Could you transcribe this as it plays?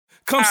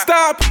Come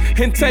stop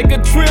and take a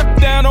trip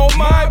down on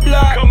my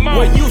block,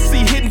 where you see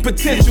hidden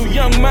potential,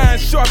 young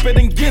minds sharper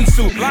than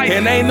Ginsu,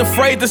 and ain't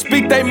afraid to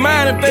speak their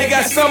mind if they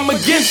got something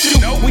against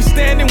you. We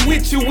standing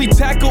with you, we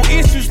tackle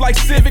issues like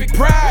civic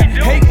pride.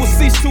 Hate will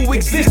cease to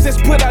exist,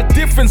 let's put our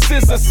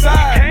differences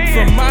aside.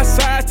 From my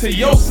side to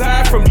your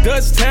side, from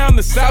Dutchtown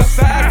to South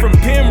Side, from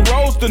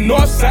Penrose to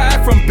North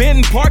Side, from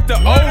Benton Park to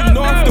Old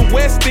North, the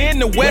West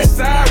End, the West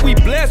Side. We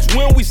blessed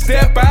when we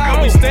step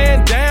out, we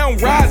stand down,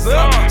 rise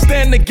up,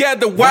 stand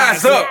together,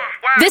 wise up.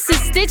 This is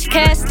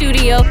StitchCast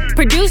Studio,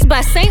 produced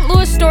by St.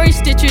 Louis Story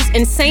Stitchers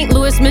in St.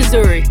 Louis,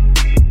 Missouri.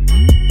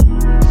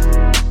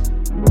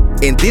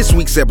 In this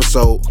week's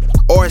episode,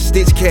 our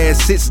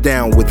StitchCast sits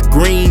down with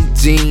Green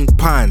Jean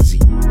Ponzi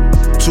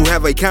to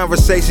have a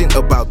conversation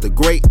about the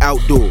great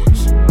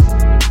outdoors.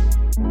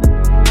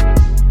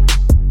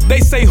 They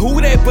say who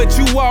that, but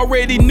you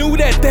already knew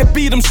that. That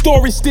be them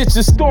story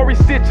stitches, story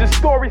stitches,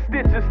 story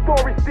stitches,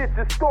 story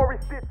stitches, story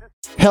stitches.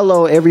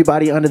 Hello,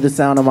 everybody under the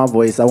sound of my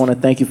voice. I want to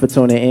thank you for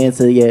tuning in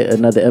to yet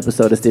another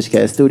episode of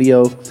StitchCast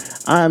Studio.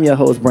 I'm your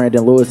host,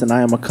 Brandon Lewis, and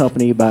I am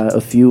accompanied by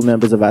a few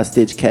members of our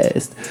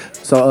StitchCast.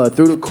 So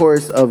through the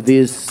course of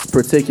this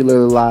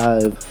particular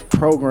live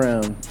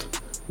program,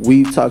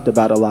 we've talked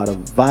about a lot of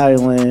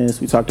violence.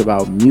 We talked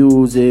about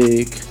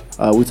music.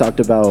 We talked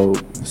about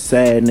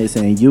sadness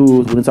and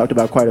youth. We talked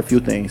about quite a few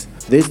things.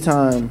 This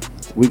time,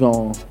 we're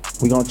gonna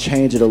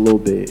change it a little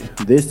bit.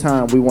 This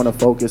time, we want to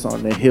focus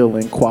on the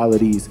healing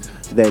qualities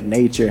that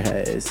nature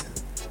has.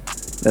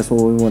 That's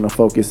what we want to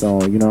focus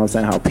on. You know what I'm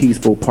saying? How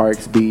peaceful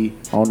parks be.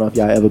 I don't know if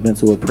y'all ever been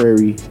to a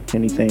prairie,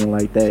 anything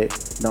like that.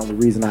 The only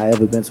reason I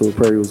ever been to a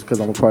prairie was because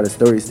I'm a part of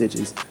Story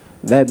Stitches.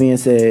 That being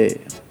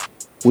said,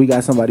 we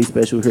got somebody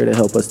special here to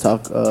help us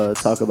talk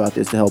about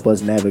this, to help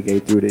us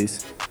navigate through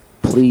this.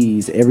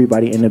 Please,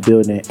 everybody in the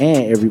building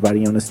and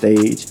everybody on the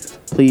stage,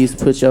 please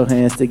put your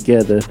hands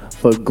together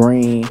for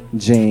Green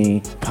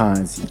Jean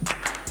Ponzi.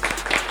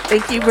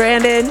 Thank you,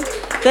 Brandon.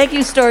 Thank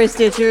you, Story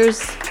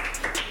Stitchers.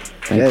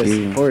 Thank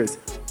you. Of course.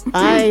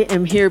 I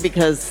am here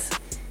because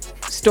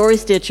Story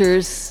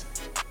Stitchers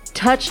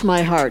touched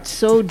my heart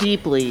so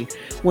deeply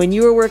when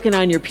you were working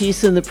on your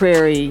Peace in the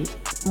Prairie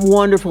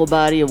wonderful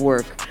body of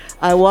work.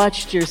 I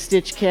watched your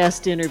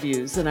StitchCast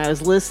interviews, and I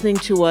was listening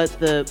to what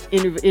the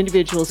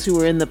individuals who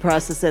were in the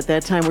process at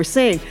that time were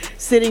saying,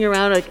 sitting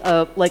around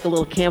like a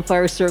little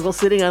campfire circle,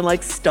 sitting on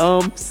like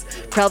stumps,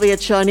 probably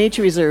at Shaw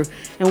Nature Reserve.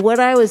 And what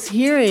I was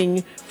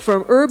hearing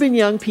from urban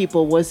young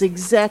people was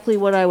exactly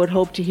what I would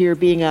hope to hear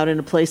being out in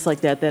a place like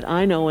that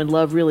I know and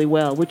love really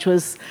well, which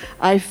was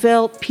I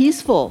felt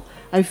peaceful.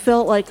 I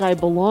felt like I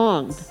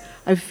belonged.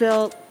 I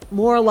felt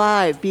more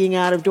alive being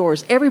out of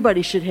doors.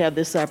 Everybody should have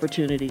this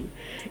opportunity.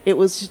 It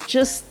was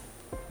just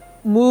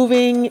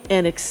moving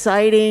and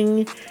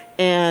exciting,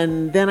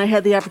 and then I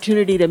had the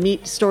opportunity to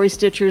meet Story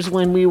Stitchers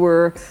when we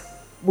were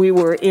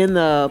in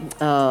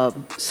the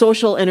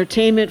social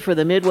entertainment for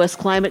the Midwest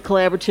Climate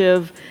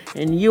Collaborative,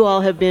 and you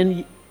all have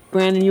been,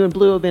 Brandon, you and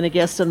Blue have been a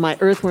guest on my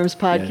Earthworms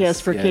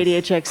podcast for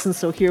KDHX, and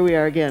so here we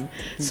are again.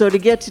 So to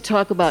get to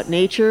talk about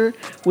nature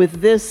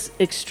with this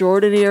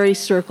extraordinary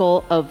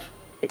circle of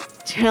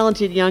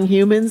talented young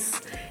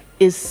humans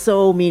is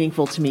so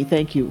meaningful to me.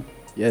 Thank you.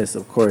 Yes,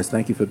 of course.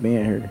 Thank you for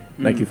being here.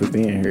 Thank you for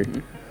being here.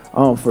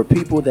 For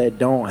people that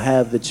don't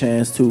have the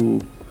chance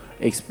to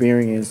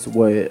experience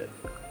what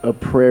a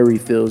prairie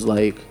feels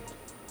like,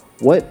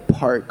 what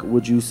park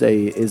would you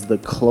say is the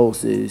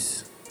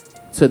closest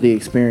to the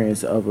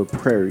experience of a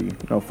prairie?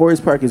 You know,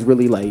 Forest Park is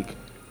really like,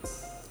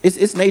 it's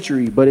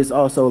naturey, but it's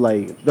also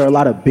like, there are a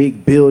lot of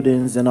big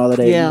buildings and all of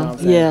that. Yeah, you know what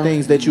I'm saying?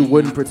 Things that you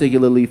wouldn't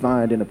particularly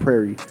find in a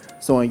prairie.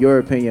 So in your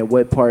opinion,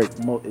 what park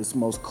is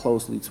most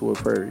closely to a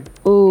prairie?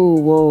 Oh,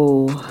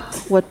 whoa.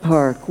 What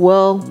park?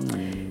 Well,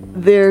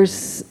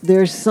 there's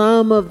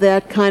some of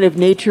that kind of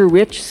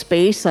nature-rich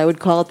space, I would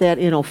call it that,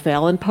 in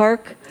O'Fallon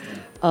Park.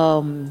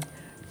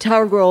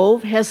 Tower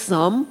Grove has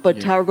some,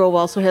 but Tower Grove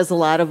also has a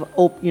lot of,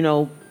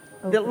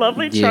 the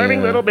lovely,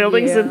 charming little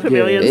buildings and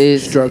pavilions.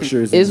 It's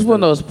structures. It's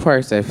one of those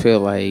parks that feel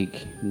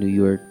like New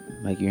York,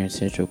 like you're in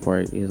Central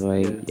Park. It's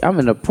like, I'm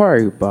in the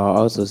park, but I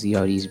also see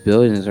all these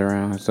buildings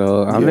around.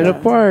 So I'm in the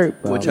park,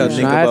 but what y'all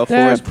think not about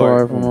that Forest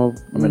Park?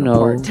 From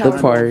the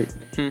park.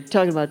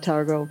 Talking about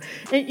Tower Grove.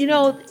 And,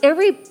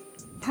 every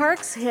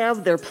parks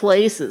have their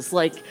places.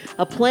 Like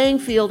a playing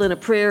field and a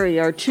prairie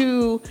are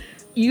two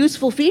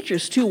useful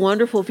features, two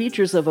wonderful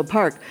features of a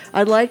park.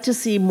 I'd like to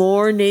see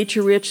more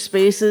nature-rich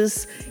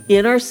spaces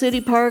in our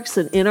city parks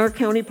and in our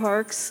county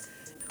parks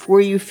where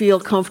you feel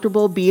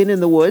comfortable being in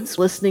the woods,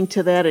 listening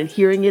to that and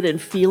hearing it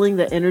and feeling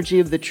the energy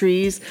of the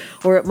trees.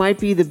 Or it might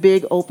be the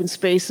big open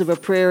space of a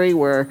prairie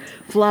where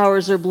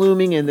flowers are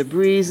blooming and the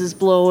breeze is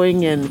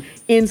blowing and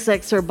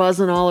insects are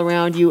buzzing all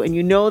around you, and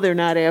you know they're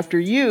not after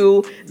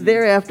you,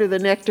 they're after the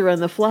nectar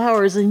and the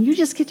flowers, and you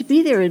just get to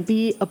be there and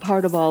be a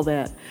part of all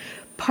that.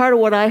 Part of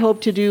what I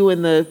hope to do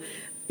in the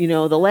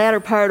latter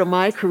part of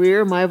my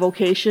career, my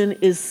vocation,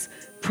 is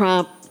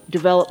prompt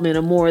development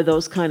of more of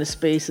those kind of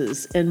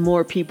spaces and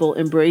more people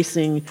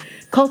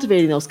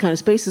cultivating those kind of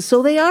spaces.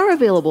 So they are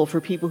available for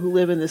people who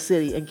live in the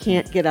city and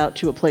can't get out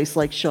to a place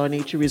like Shaw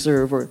Nature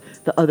Reserve or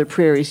the other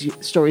prairies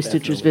Story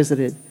Stitchers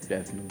visited.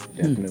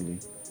 Definitely.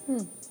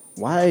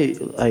 Why,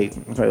 like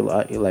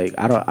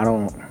I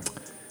don't.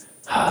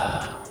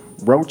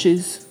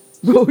 Roaches.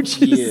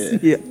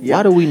 Yeah.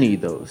 Why do we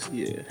need those?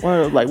 Yeah.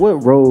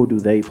 What role do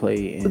they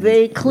play in?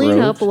 They clean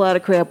roads? up a lot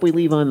of crap we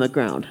leave on the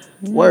ground.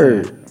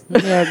 Word.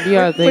 Yeah, you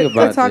gotta think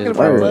about talking this,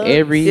 about bro. bugs?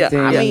 Everything.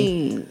 I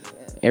mean,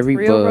 Every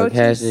real bug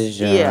has roaches? its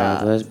job.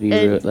 Yeah. Let's be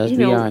And, real. Let's you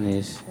be know-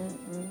 honest.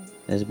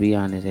 Let's be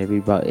honest. Every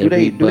bug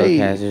they-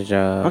 has its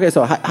job. Okay,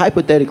 so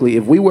hypothetically,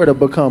 if we were to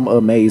become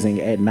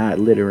amazing at not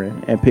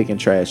littering and picking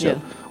trash up,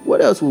 what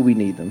else would we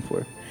need them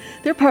for?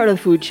 They're part of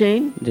the food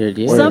chain.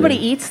 Yeah. Somebody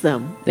eats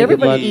them. Think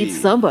Everybody about- eats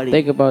somebody.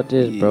 Think about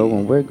this, bro.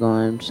 When we're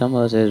gone, some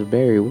of us as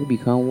buried, we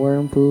become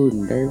worm food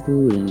and dirt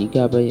food, and you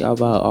got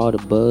about all the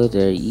bugs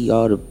that eat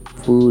all the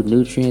food,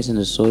 nutrients in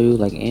the soil,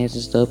 like ants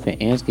and stuff.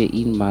 And ants get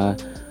eaten by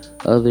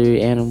other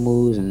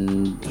animals,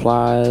 and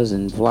flies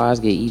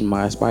get eaten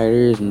by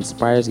spiders, and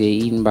spiders get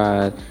eaten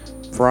by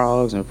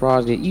frogs, and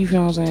frogs get. You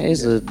feel what I'm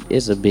saying?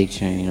 It's a big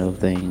chain of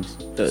things.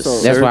 That's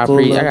why I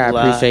gotta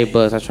appreciate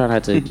bugs. I try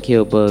not to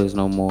kill bugs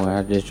no more.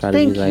 I just try to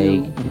Thank be like,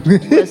 you.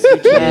 Bless you,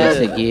 Chad.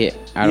 to get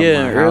out of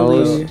Yeah, my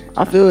earlier. house.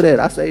 I feel that.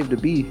 I saved a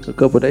bee a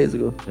couple days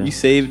ago. You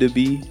saved a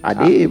bee. I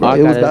did, but I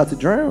it was gotta- about to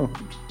drown.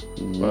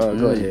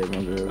 Go ahead,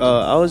 my girl.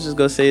 I was just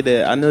gonna say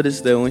that I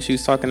noticed that when she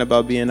was talking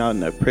about being out in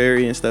the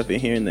prairie and stuff and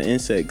hearing the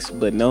insects,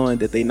 but knowing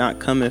that they not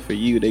coming for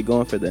you, they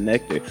going for the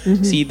nectar.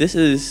 See, this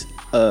is.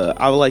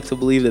 I would like to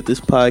believe that this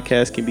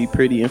podcast can be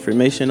pretty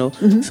informational.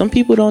 Some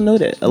people don't know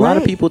that. A lot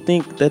of Right. people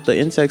think that the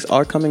insects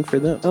are coming for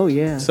them. Oh,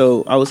 yeah.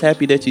 So I was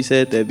happy that you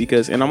said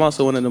that and I'm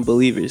also one of them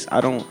believers.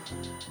 I'm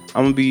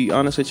gonna be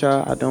honest with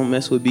y'all. I don't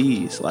mess with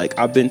bees. Like,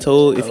 I've been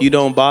told if you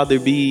don't bother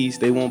bees,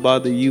 they won't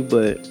bother you.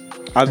 But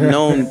I've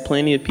known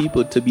plenty of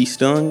people to be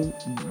stung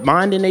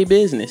minding their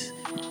business.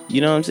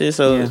 You know what I'm saying?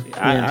 So Yeah.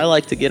 I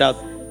like to get out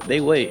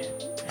their way.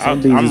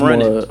 Some bees I'm is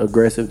running. more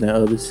aggressive than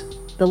others.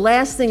 The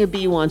last thing a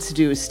bee wants to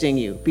do is sting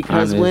you,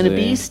 because when a Honestly.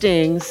 bee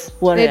stings,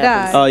 what They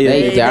happens? die. Oh yeah,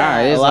 They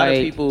die. A It's lot like-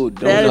 of people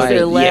don't. That is like,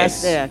 their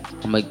last yes. act.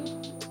 I'm like,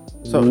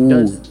 So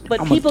does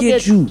But people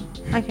get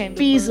I can't do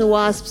bees bugs. and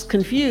wasps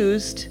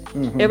confused.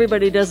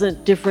 Everybody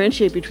doesn't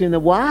differentiate between the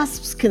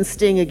wasps can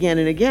sting again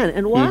and again,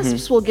 and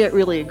wasps will get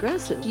really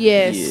aggressive.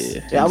 Yes.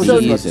 I was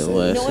So just about to say.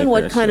 less knowing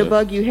what kind of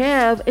aggressive. bug you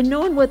have and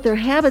knowing what their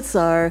habits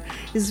are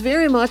is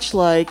very much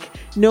like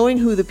knowing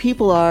who the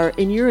people are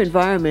in your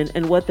environment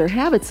and what their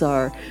habits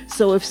are.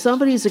 So if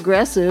somebody's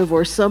aggressive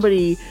or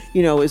somebody,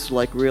 is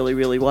like really,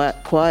 really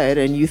quiet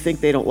and you think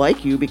they don't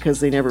like you because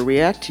they never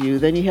react to you,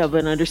 then you have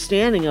an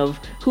understanding of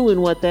who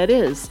and what that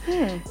is.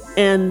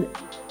 And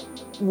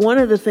one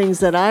of the things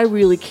that I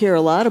really care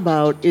a lot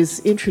about is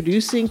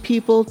introducing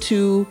people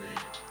to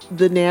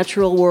the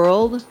natural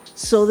world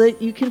so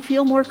that you can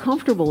feel more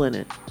comfortable in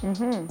it.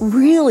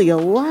 Really, a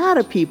lot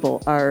of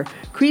people are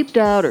creeped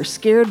out or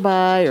scared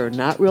by or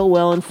not real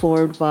well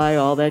informed by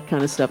all that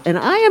kind of stuff. And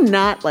I am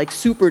not like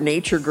super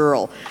nature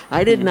girl.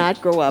 I did not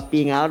grow up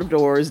being out of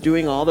doors,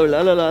 doing all the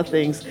la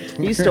things.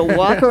 I used to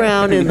walk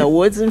around in the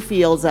woods and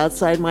fields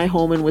outside my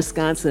home in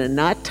Wisconsin and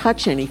not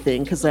touch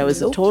anything because I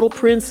was a total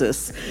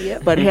princess,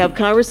 but have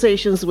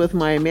conversations with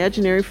my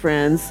imaginary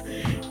friends.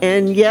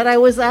 And yet I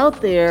was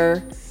out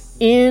there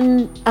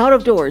out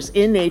of doors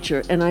in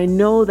nature, and I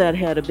know that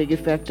had a big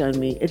effect on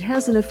me. It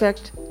has an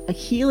effect, a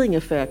healing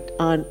effect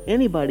on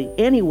anybody,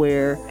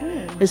 anywhere,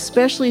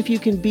 especially if you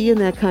can be in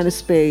that kind of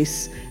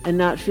space and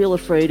not feel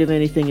afraid of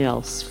anything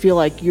else. Feel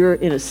like you're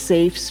in a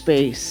safe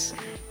space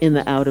in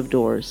the out of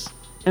doors.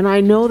 And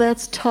I know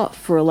that's tough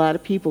for a lot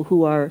of people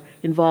who are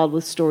involved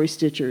with Story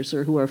Stitchers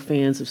or who are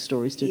fans of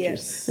Story Stitchers.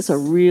 Yes. It's a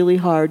really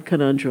hard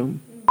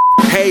conundrum.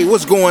 Hey,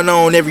 what's going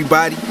on,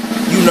 everybody?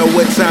 You know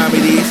what time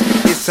it is.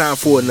 It's time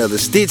for another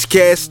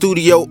StitchCast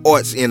Studio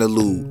Arts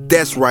Interlude.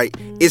 That's right,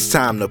 it's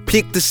time to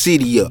pick the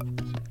city up.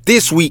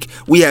 This week,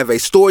 we have a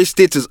Story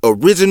Stitchers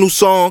original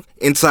song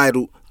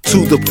entitled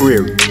To the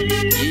Prairie.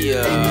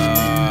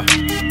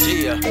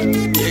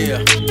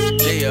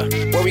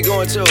 Where we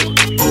going to?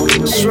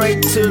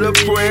 Straight to the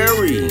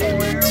prairie. Man,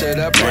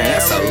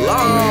 that's a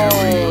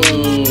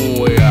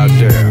long way out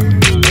there.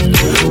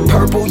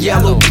 Purple,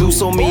 yellow, blue,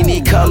 so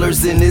many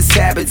colors in this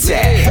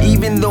habitat.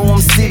 Even though I'm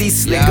city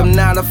slick, I'm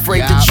not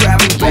afraid to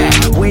travel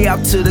back. Way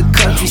out to the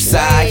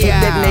countryside, hit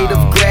that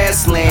native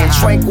grassland,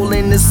 tranquil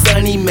in the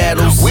sunny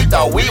meadows. We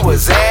thought we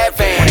was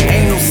advanced.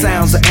 Ain't no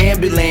sounds of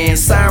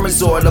ambulance,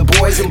 sirens or the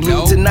boys in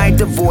blue. Tonight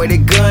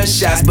avoided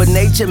gunshots, but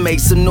nature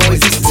makes some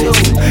noises too.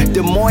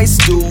 The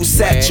moist dew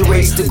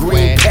saturates the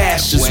green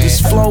pastures,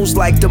 which flows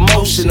like the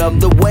motion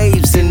of the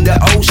waves in the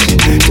ocean.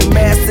 To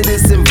master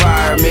this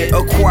environment,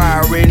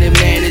 acquiring and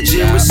managing,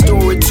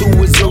 restore it to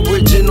its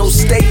original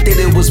state that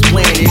it was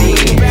planted in.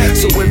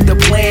 So if the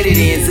planet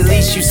ends, at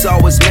least you saw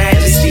its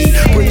majesty.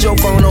 Put your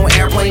phone on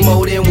airplane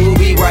mode and we'll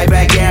be right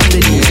back after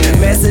these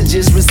messages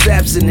just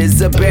reception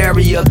is a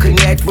barrier.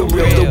 Connect for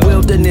real. The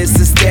wilderness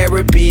is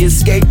therapy,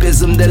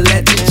 escapism to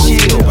let you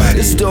chill.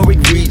 Historic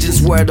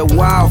regions where the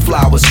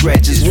wildflower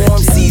stretches.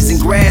 Warm season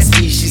grass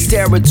species,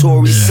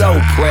 territory so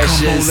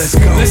precious.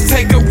 Let's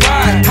take a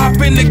ride. Hop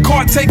in the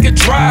car, take a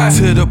drive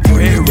to the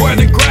prairie where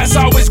the grass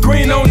always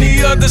green on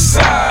the other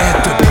side.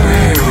 At the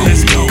prairie.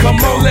 Let's go. Come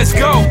on, let's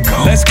go.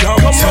 Let's go.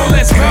 Come on,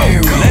 let's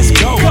go. Let's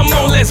go. Come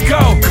on, let's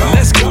go.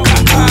 Let's go.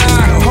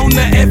 On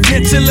the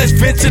adventure, let's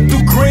venture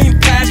through green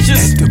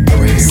pastures.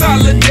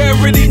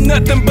 Solidarity,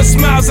 nothing but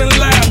smiles and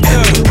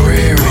laughter.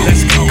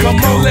 Let's go. Come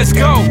on, let's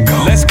go.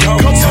 Let's go.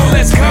 Come on,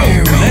 let's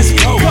go. Let's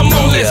go. Come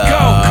on, let's go.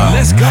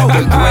 Let's go.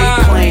 The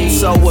Great Plains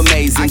so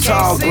amazing,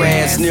 tall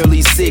grass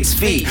nearly 6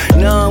 feet.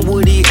 None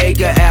woody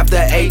acre after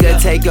acre.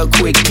 Take a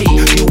quick peek.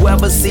 You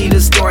ever see the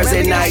stars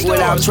at night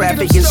without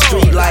traffic and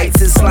street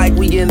lights? It's like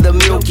we in the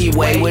Milky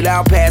Way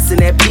without passing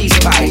that peace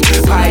pipe.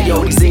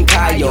 Coyotes and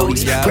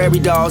coyotes, prairie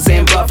dogs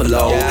and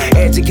buffalo.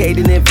 Educate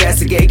and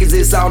investigate, cause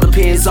this all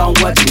depends on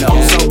what you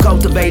know. So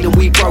cultivate and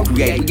we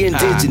procreate. We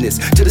indigenous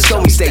to the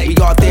stormy state. We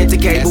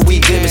authenticate, but we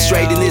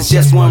demonstrate, and it's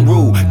just one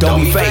rule: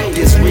 don't be fake.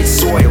 This rich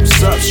soil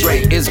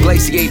substrate is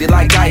glaciated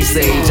like ice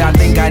age. I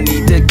think I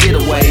need to get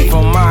away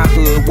from my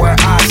hood where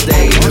I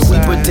stay. We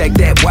protect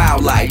that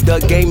wildlife. The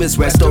game is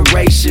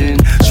restoration.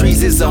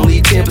 Trees is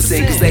only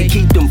 10% cause they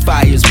keep them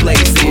fires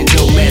blazing.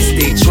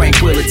 Domestic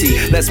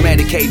tranquility. Let's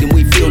medicate and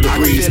we feel the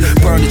breeze.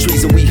 Burn the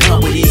trees and we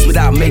hunt with ease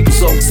without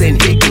maples, oaks,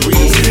 and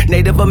hickories.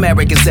 Native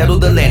Americans settle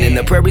the land and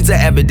the prairies are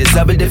evidence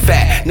of it in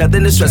fact.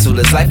 Nothing is stressful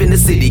as life in the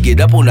city. Get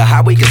up on the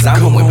highway cause I'm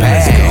going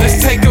past.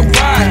 Let's take a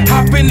ride.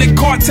 Hop in the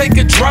car, take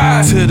a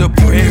drive to the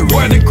prairie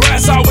where the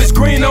grass always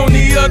green on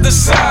the other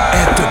side.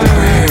 At the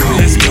prairie.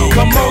 Let's go.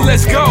 Come on,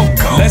 let's go.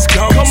 Let's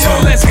go. Come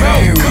on, let's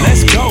go.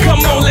 Let's go. Come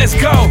on, let's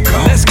go.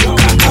 Let's go.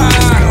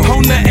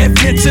 On the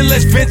adventure,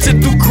 let's venture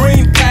through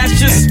green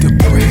pastures.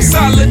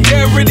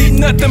 Solidarity,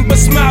 nothing but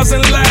smiles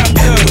and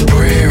laughter.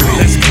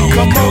 Let's go.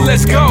 Come on,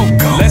 let's go.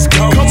 Let's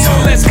go. Come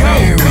on, let's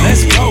go.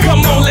 Let's go.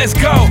 Come on, let's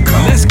go.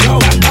 Let's go.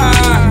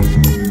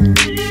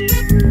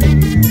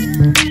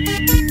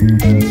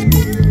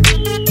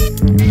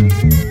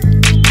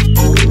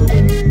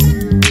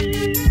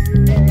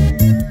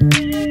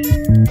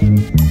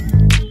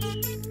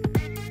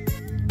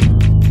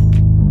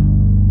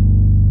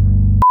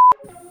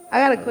 I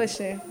got a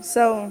question.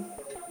 So,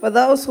 for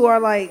those who are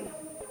like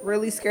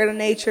really scared of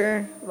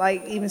nature,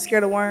 like even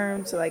scared of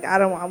worms, like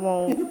I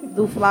won't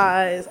do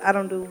flies, I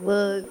don't do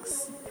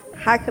bugs.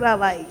 How could I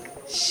like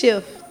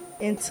shift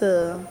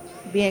into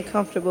being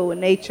comfortable with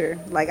nature?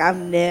 Like I've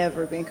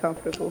never been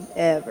comfortable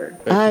ever.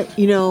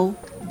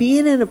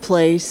 Being in a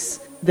place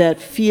that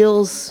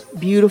feels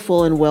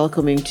beautiful and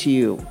welcoming to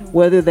you,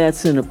 whether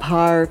that's in a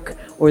park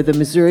or the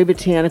Missouri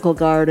Botanical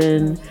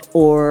Garden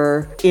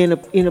or in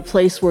a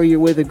place where you're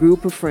with a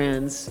group of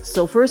friends.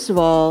 So first of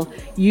all,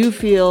 you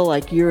feel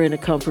like you're in a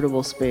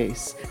comfortable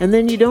space. And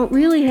then you don't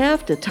really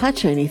have to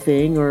touch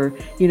anything or,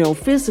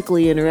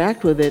 physically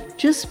interact with it.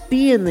 Just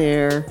being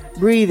there,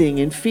 breathing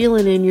and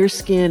feeling in your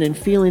skin and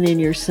feeling in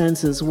your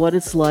senses what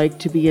it's like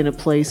to be in a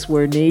place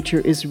where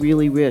nature is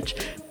really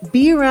rich.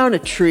 Be around a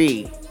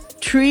tree.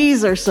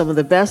 Trees are some of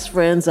the best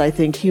friends I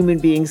think human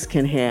beings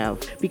can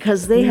have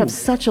because they have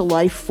such a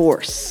life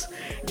force.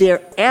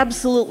 They're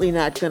absolutely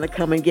not going to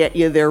come and get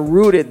you. They're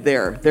rooted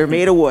there. They're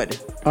made of wood.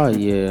 Oh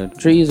yeah,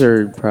 trees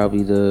are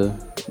probably the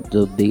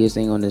biggest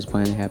thing on this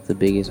planet. Have the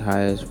biggest,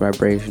 highest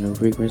vibrational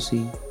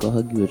frequency. Go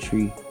hug you a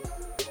tree.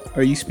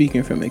 Are you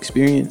speaking from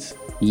experience?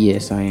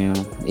 Yes, I am.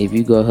 If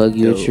you go hug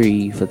you a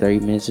tree for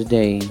 30 minutes a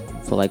day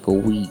for like a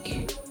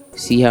week,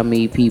 see how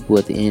many people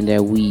at the end of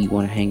that week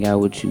want to hang out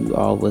with you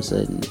all of a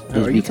sudden. Just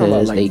are you talking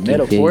about like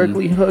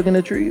metaphorically hugging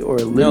a tree or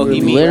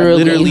literally? No, he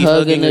literally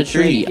hugging a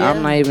tree. Yeah.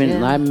 I'm not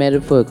even not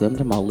metaphorically. I'm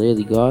talking about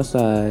literally go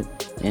outside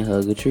and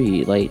hug a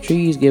tree. Like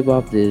trees give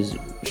off this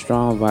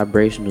strong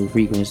vibrational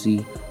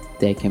frequency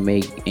that can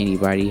make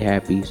anybody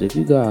happy. So if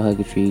you go out and hug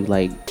a tree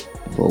like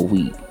for a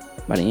week,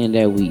 by the end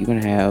of that week you're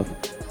gonna have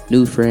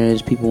new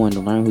friends, people want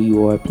to learn who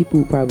you are, people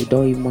who probably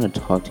don't even want to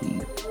talk to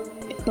you.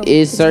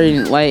 It's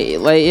certain like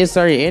it's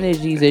certain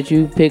energies that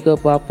you pick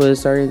up off of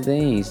certain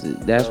things.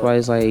 That's why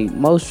it's like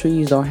most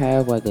trees don't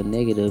have like a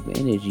negative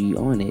energy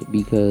on it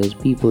because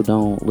people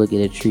don't look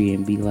at a tree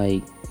and be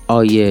like,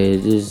 oh yeah,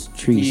 this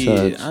tree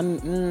sucks. How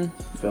you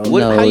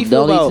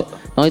feel about the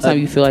only time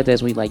you feel like that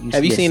is when like you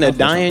have you seen a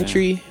dying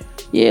tree?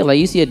 Yeah, like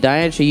you see a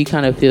dying tree, you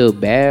kind of feel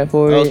bad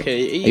for it.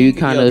 Okay, you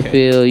kind of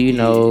feel, you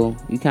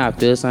kind of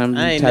feel some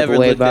type of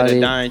way about it. I ain't never looked at a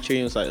dying tree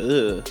and was like,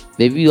 ugh.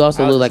 If you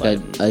also look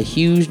like a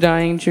huge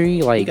dying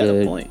tree, like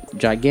a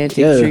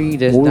gigantic tree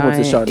that's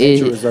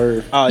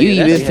dying, you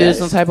even feel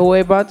some type of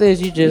way about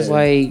this. You just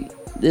like,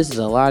 this is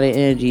a lot of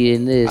energy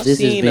in this. This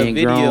has been grown for. I've seen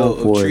a video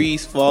of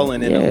trees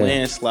falling in a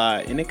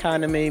landslide, and it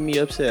kind of made me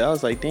upset. I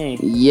was like, dang.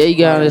 Yeah, you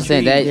gotta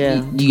understand that.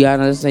 You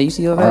gotta understand. You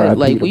see all that?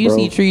 Like, when you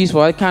see trees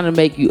fall, it kind of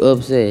make you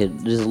upset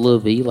just a little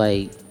bit. You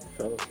like,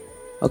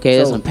 okay,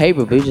 that's some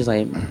paper, but you just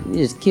like, you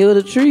just killed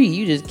a tree.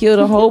 You just killed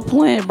a whole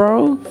plant,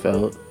 bro.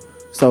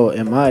 So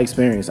in my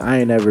experience, I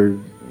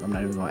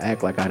I'm not even gonna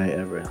act like I didn't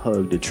ever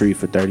hug the tree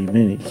for 30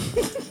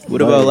 minutes.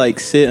 What about like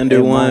sit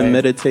under one,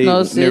 meditate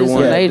No, near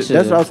one? nature.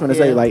 That's what I was gonna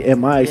say. Like in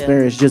my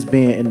experience, just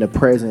being in the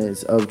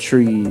presence of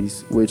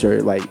trees, which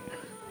are like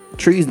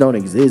trees don't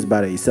exist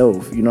by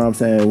themselves. You know what I'm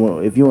saying? Well,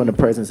 if you're in the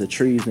presence of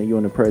trees, then you're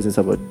in the presence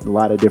of a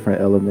lot of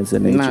different elements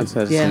in nature. Not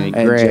touching any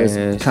And grass,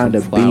 just kind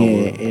of flower.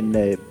 being in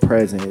that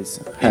presence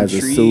has a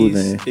trees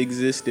soothing,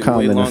 existed way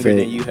calming longer effect.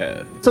 than you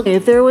have. So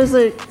if there was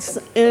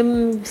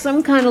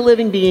some kind of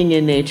living being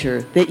in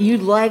nature that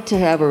you'd like to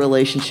have a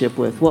relationship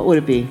with, what would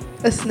it be?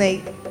 A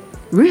snake.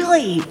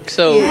 Really?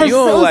 So I'm you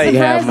don't so like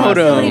surprised hold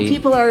that so on. many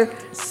people are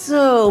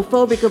so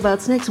phobic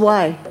about snakes.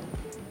 Why?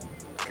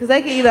 Because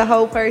they can eat a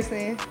whole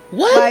person.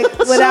 What? Like,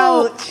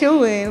 without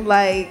chewing.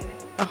 Like,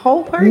 a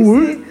whole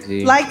person.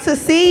 Gee. Like, to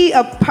see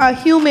a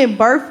human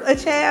birth a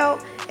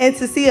child and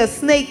to see a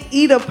snake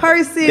eat a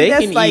person, They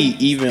that's can like eat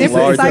even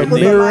different larger cycles of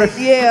things. life.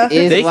 Yeah.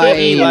 It's They can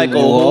eat like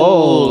a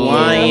whole whoa,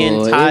 lion,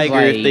 it's tiger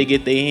like- if they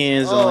get their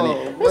hands on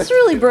it. That's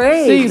really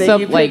brave. Seeing that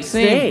some you like picked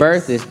seeing snakes.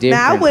 birth is different,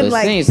 Now, I wouldn't but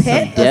like seeing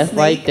pet some a death snake.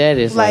 like that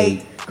is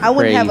like I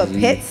wouldn't have a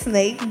crazy. pet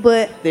snake,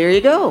 but There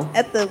you go.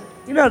 at the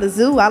the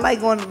zoo, I like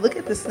going to look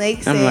at the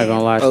snakes. I'm and not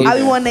gonna lie to you. I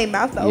be wanting their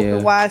mouth to Yeah.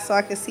 open wide so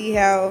I can see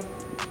how.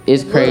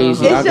 It's crazy.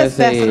 It's All I can just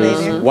say is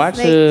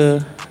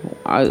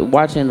fascinating.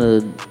 watching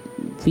a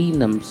feeding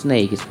them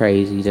snake is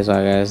crazy. That's all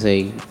I gotta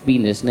say.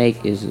 Feeding a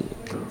snake is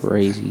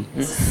crazy.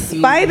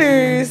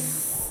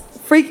 Spiders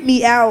freak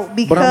me out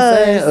because But I'm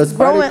saying a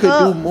spider growing could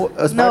up, do more.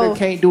 A spider no.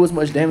 can't do as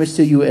much damage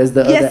to you as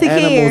the Yes, other it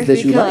can, animals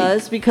that you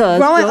like. Because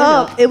Growing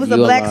up, it was a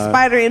You black alive.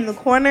 spider in the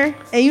corner,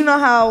 and you know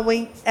how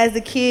when as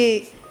a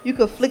kid you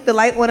could flick the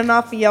light on and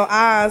off, and your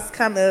eyes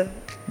kind of.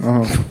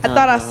 I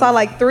thought I saw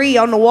like 3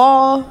 on the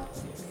wall,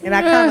 and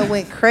I kind of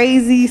went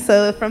crazy.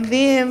 So from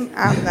then,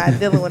 I'm not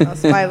dealing with no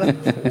spider.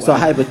 So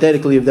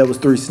hypothetically, if there was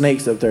 3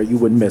 snakes up there, you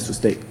wouldn't mess with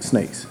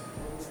snakes.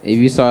 If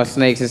you saw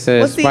snakes instead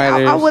Well, of see, I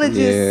spiders, would've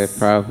yeah, just-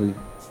 probably.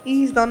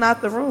 Eased on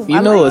out the room. You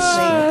I know like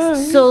a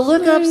snakes. So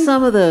look up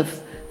some of the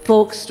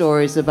folk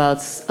stories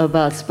about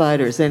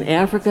spiders. In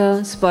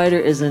Africa, spider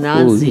is a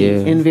Nazi yeah.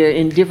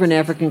 in different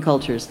African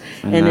cultures,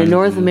 and in Nazi.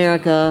 North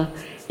America,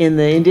 in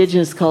the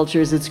indigenous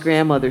cultures, it's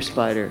grandmother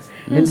spider.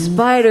 And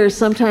spider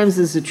sometimes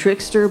is a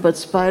trickster, but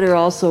spider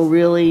also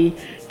really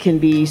can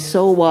be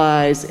so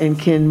wise and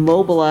can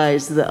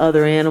mobilize the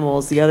other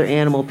animals, the other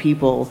animal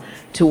people,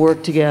 to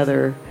work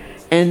together.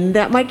 And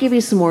that might give you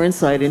some more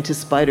insight into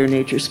spider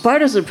nature.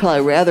 Spiders would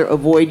probably rather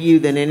avoid you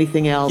than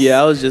anything else. Yeah,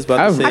 I was just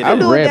about to say I that. can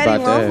do a read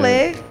daddy about long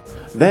that.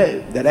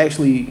 leg. That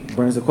actually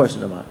brings a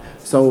question to mind.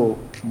 So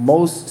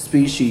most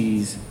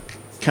species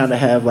kind of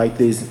have like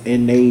this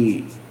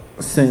innate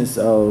sense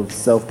of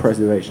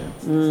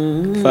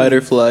self-preservation. Fight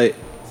or flight.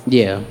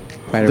 Yeah,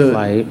 fight or The-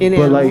 flight. In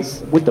But like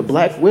animals. with the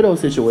Black Widow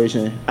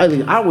situation,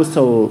 I was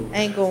told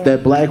Ain't going.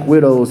 that Black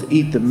Widows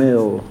eat the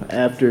male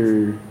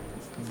after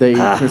they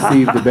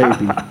conceive the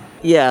baby.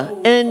 Yeah,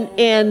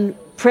 and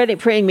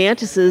praying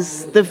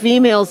mantises, the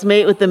females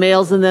mate with the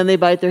males and then they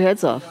bite their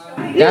heads off.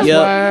 That's Yep.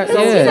 why.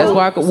 Yeah, that's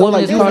why a woman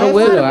like, is you called a have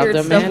widow Weird after a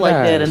stuff man like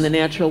that dies. in the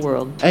natural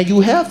world. And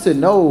you have to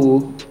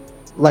know,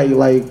 like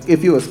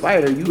if you're a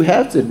spider, you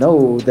have to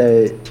know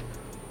that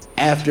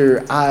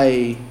after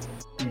I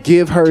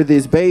give her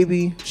this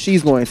baby,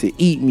 she's going to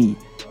eat me.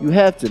 You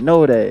have to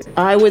know that.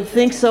 I would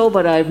think so,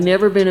 but I've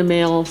never been a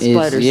male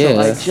spider, yeah. so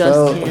I just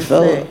can't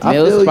say. I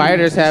Male feel you.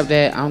 spiders have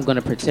that I'm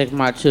gonna protect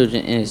my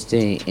children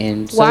instinct,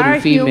 and so Why do are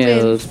female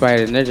humans-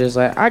 spiders. And they're just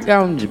like, I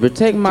got to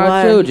protect my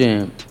Why-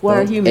 children, Why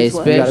are humans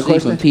what? got a especially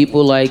question? from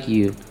people like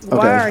you. Why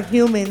Okay. are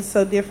humans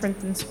so different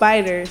than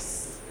spiders?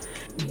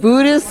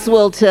 Buddhists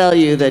will tell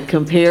you that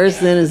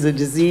comparison is a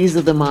disease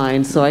of the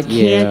mind, so I can't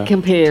Yeah.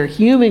 compare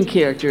human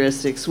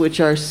characteristics, which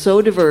are so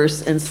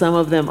diverse and some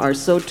of them are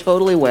so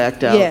totally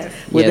whacked out, Yes.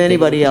 with Yeah,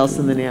 anybody else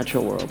in the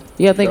natural world.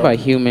 Yeah, think about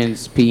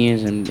humans,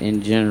 beings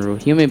in general.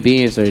 Human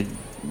beings are,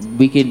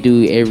 we can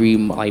do every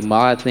like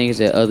mod things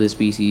that other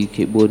species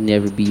would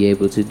never be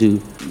able to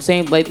do.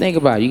 Same, like think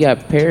about it. You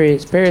got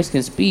parrots. Parrots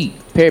can speak,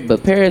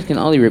 but parrots can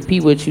only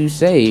repeat what you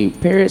say.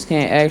 Parrots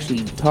can't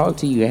actually talk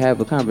to you and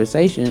have a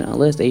conversation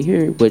unless they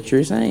hear what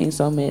you're saying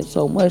so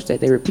much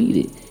that they repeat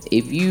it.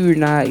 If you're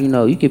not,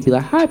 you could be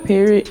like, "Hi,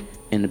 parrot,"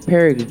 and the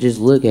parrot could just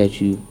look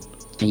at you.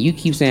 And you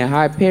keep saying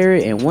hi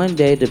parrot, and one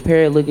day the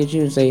parrot look at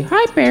you and say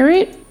hi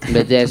parrot,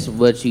 but that's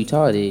what you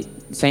taught it.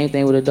 Same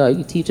thing with a dog.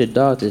 You can teach a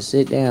dog to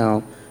sit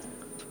down,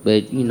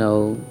 but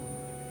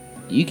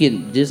you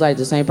can just like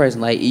the same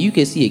person. Like you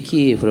can see a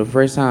kid for the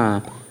first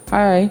time.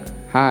 Hi,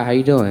 how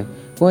you doing?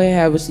 Go ahead,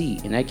 have a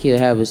seat, and that kid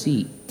have a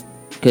seat,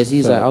 cause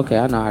he's like, okay,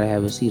 I know how to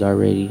have a seat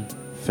already.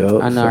 I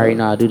already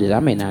know how to do this. I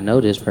may not know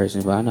this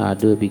person, but I know how to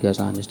do it because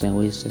I understand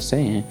what he's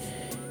saying.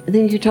 I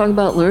think you're talking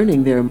about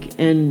learning there,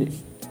 and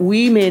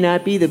we may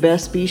not be the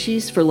best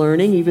species for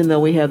learning, even though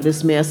we have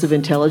this massive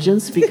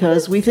intelligence,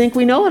 because we think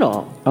we know it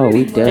all. Oh,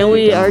 we definitely. And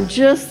we don't. are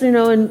just, in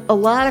a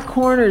lot of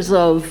corners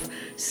of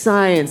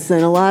science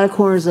and a lot of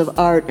corners of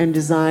art and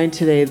design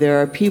today, there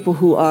are people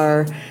who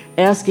are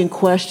asking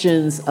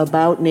questions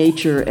about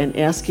nature and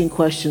asking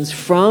questions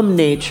from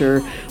nature.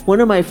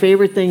 One of my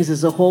favorite things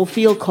is a whole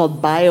field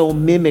called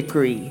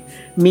biomimicry,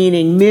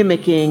 meaning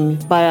mimicking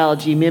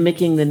biology,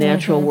 mimicking the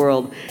natural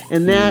world.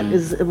 And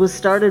it was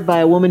started by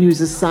a woman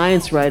who's a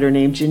science writer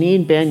named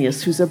Janine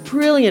Benyus, who's a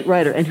brilliant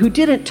writer and who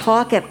didn't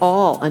talk at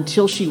all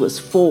until she was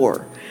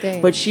 4. Dang.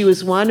 But she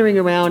was wandering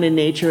around in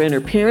nature, and her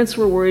parents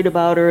were worried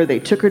about her. They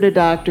took her to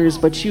doctors,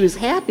 but she was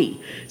happy.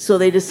 So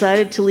they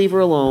decided to leave her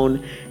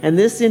alone. And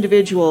this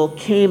individual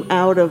came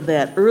out of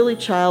that early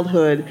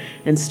childhood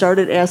and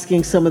started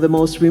asking some of the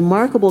most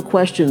remarkable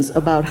questions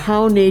about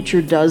how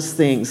nature does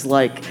things,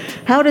 like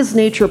how does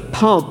nature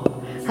pump?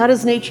 How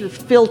does nature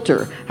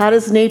filter? How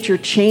does nature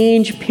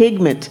change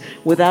pigment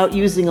without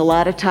using a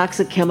lot of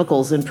toxic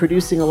chemicals and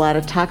producing a lot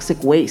of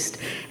toxic waste?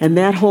 And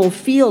that whole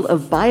field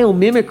of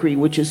biomimicry,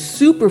 which is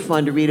super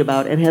fun to read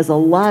about and has a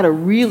lot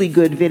of really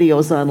good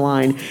videos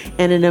online,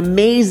 and an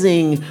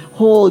amazing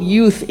whole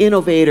youth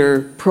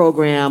innovator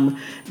program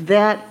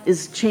that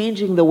is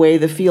changing the way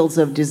the fields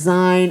of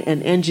design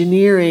and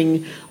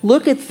engineering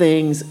look at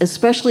things,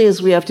 especially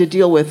as we have to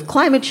deal with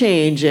climate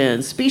change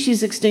and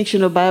species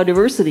extinction of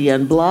biodiversity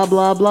and blah,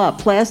 blah, blah,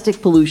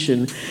 plastic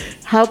pollution.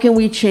 How can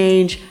we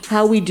change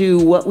how we do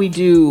what we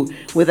do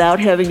without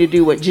having to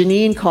do what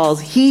Janine calls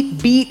heat,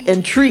 beat,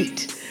 and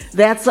treat?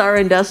 That's our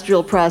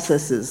industrial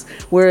processes.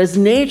 Whereas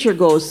nature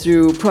goes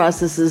through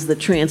processes that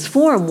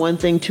transform one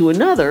thing to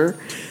another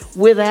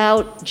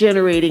without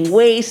generating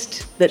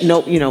waste that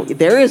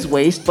there is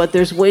waste, but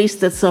there's waste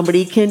that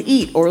somebody can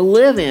eat or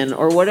live in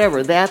or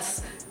whatever.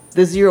 That's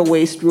the zero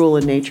waste rule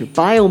in nature.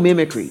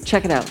 Biomimicry,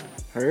 check it out.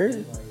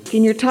 Heard?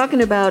 And you're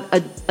talking about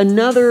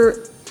another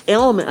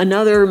element,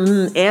 another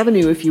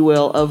avenue, if you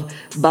will, of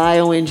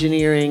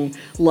bioengineering,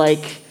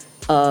 like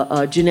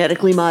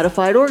genetically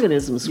modified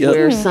organisms,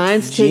 where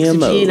science takes a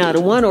gene out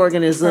of one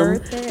organism,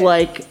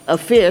 like a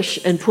fish,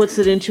 and puts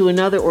it into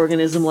another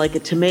organism, like a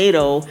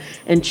tomato,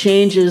 and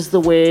changes the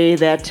way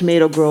that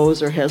tomato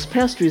grows or has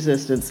pest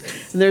resistance.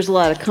 And there's a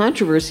lot of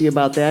controversy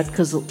about that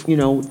because,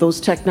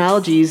 those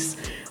technologies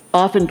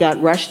often got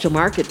rushed to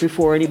market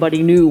before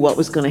anybody knew what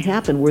was going to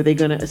happen. Were they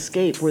going to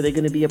escape? Were they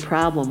going to be a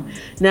problem?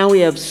 Now we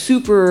have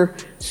super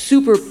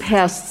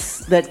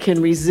pests that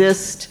can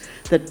resist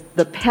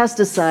the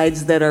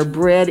pesticides that are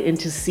bred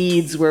into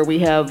seeds, where we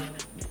have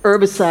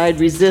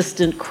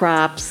herbicide-resistant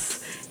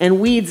crops and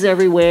weeds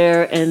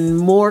everywhere and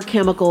more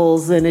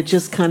chemicals, and it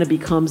just kind of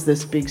becomes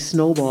this big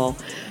snowball.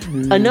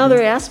 Mm-hmm.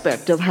 Another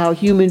aspect of how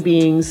human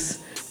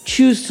beings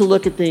choose to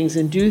look at things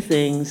and do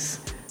things,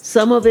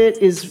 some of it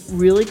is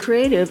really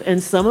creative,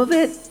 and some of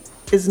it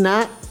is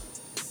not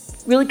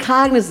really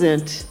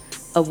cognizant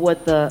of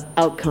what the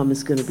outcome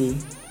is going to be.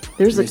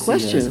 There's a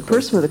question, a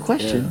person with a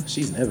question. Yeah,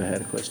 she's never had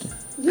a question.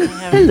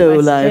 Hello,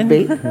 live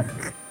bait.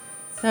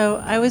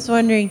 So I was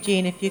wondering,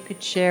 Jean, if you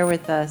could share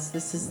with us,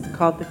 this is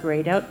called The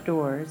Great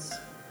Outdoors.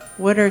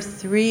 What are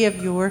 3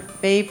 of your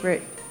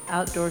favorite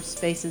outdoor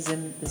spaces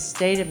in the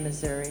state of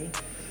Missouri?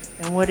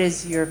 And what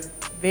is your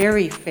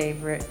very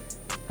favorite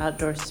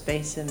outdoor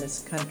space in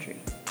this country?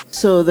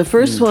 So the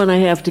first one I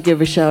have to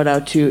give a shout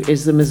out to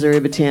is the Missouri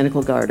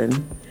Botanical Garden,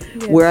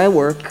 where I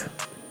work.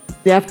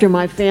 After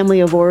my family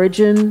of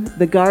origin,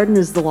 the garden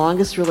is the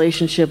longest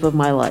relationship of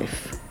my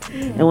life.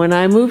 And when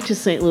I moved to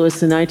St.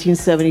 Louis in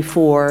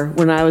 1974,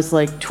 when I was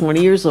like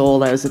 20 years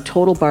old, I was a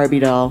total Barbie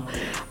doll.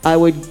 I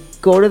would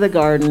go to the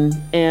garden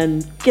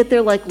and get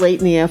there like late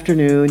in the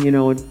afternoon,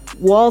 and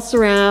waltz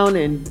around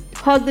and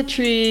hug the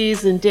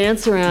trees and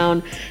dance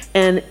around.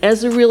 And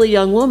as a really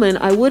young woman,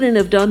 I wouldn't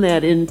have done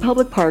that in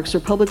public parks or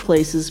public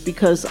places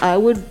because I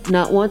would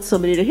not want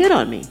somebody to hit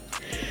on me.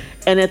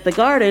 And at the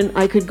garden,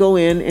 I could go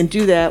in and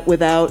do that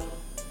without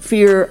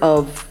fear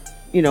of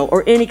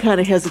or any kind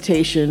of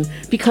hesitation,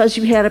 because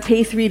you had to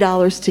pay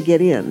 $3 to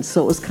get in.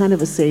 So it was kind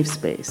of a safe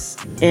space.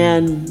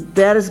 And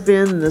that has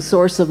been the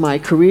source of my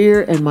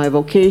career and my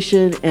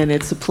vocation. And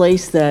it's a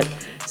place that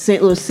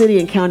St. Louis City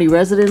and County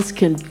residents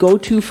can go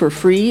to for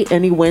free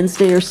any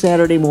Wednesday or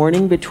Saturday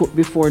morning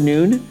before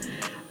noon,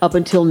 up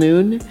until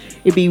noon.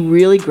 It'd be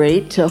really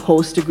great to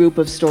host a group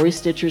of story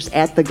stitchers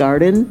at the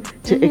garden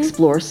to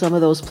explore some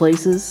of those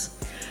places.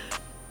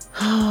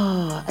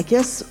 I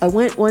guess I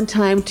went one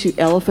time to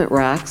Elephant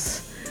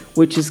Rocks,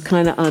 which is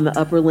kind of on the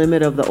upper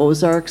limit of the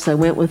Ozarks. I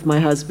went with my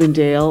husband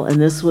Dale,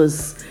 and this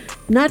was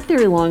not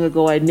very long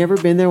ago. I'd never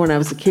been there when I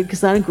was a kid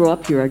because I didn't grow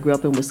up here. I grew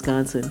up in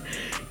Wisconsin.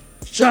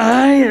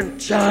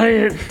 Giant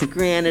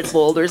granite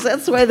boulders.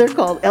 That's why they're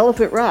called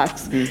Elephant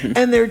Rocks.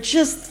 And they're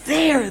just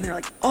there, and they're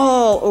like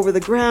all over the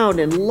ground,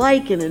 and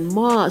lichen and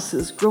moss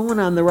is growing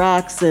on the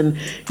rocks, and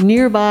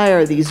nearby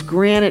are these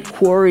granite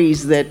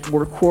quarries that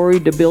were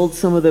quarried to build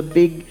some of the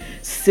big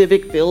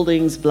civic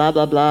buildings, blah,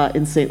 blah, blah,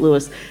 in St.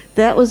 Louis.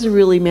 That was a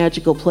really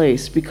magical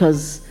place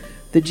because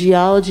the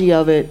geology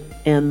of it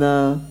and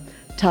the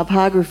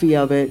topography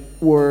of it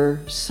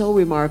were so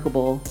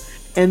remarkable.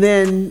 And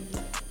then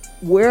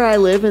where I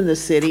live in the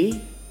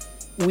city,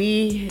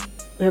 we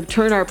have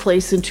turned our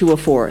place into a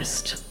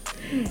forest.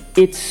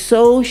 It's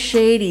so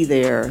shady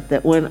there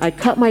that when I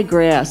cut my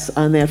grass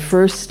on that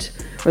first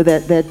or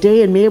that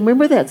day in May.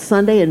 Remember that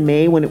Sunday in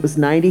May when it was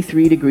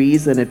 93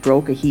 degrees and it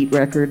broke a heat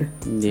record?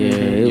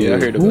 Yeah, I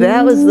heard about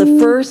That was the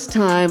first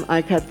time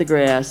I cut the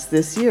grass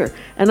this year.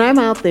 And I'm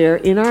out there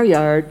in our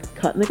yard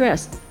cutting the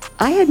grass.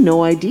 I had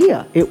no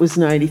idea it was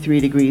 93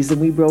 degrees and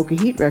we broke a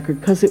heat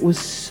record because it was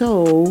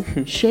so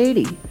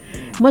shady.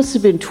 Must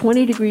have been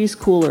 20 degrees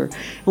cooler.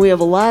 And we have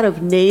a lot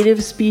of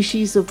native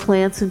species of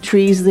plants and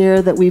trees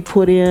there that we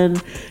put in.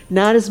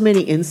 Not as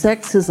many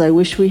insects as I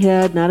wish we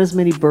had, not as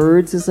many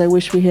birds as I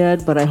wish we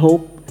had, but I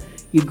hope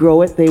you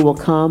grow it, they will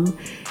come.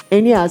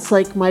 And yeah, it's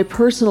like my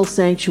personal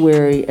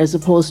sanctuary as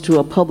opposed to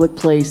a public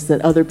place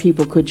that other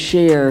people could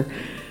share.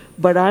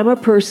 But I'm a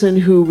person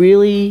who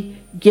really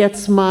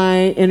gets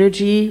my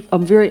energy.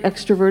 I'm very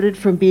extroverted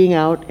from being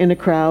out in a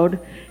crowd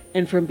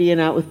and from being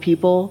out with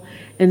people.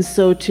 And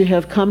so to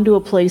have come to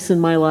a place in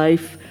my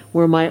life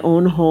where my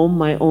own home,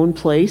 my own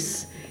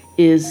place,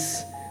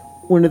 is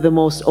one of the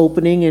most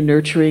opening and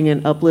nurturing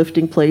and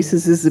uplifting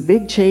places is a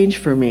big change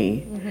for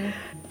me.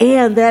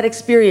 And that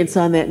experience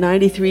on that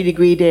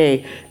 93-degree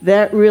day,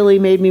 that really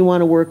made me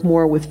want to work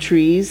more with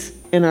trees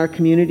in our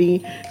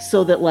community,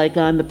 so that like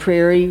on the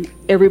prairie,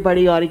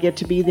 everybody ought to get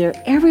to be there.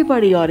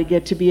 Everybody ought to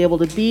get to be able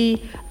to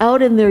be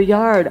out in their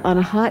yard on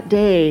a hot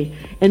day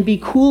and be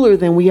cooler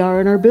than we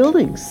are in our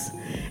buildings,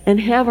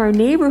 and have our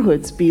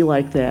neighborhoods be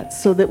like that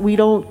so that we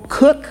don't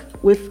cook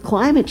with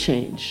climate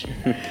change.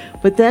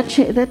 But that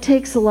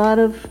takes a lot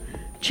of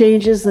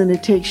changes and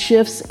it takes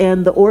shifts,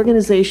 and the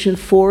organization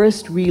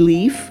Forest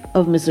Relief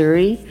of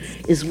Missouri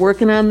is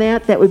working on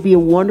that. That would be a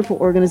wonderful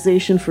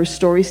organization for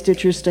story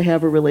stitchers to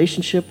have a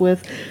relationship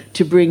with,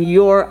 to bring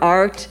your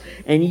art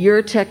and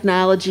your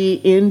technology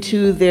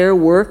into their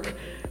work,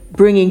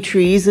 bringing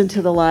trees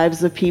into the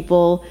lives of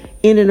people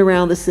in and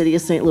around the city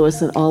of St.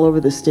 Louis and all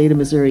over the state of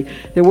Missouri.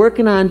 They're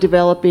working on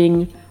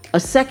developing a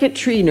second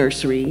tree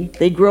nursery.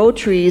 They grow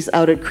trees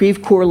out at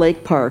Creve Coeur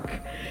Lake Park.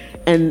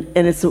 And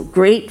it's a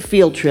great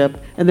field trip,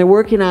 and they're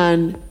working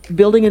on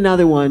building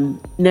another one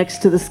next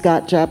to the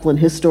Scott Joplin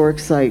Historic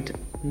Site,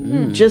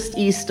 just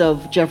east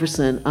of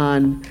Jefferson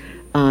on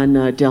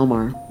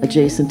Delmar,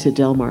 adjacent to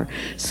Delmar.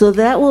 So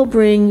that will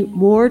bring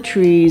more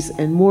trees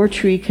and more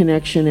tree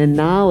connection and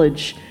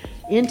knowledge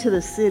into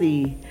the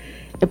city.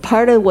 And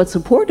part of what's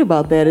important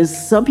about that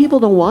is some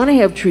people don't want to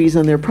have trees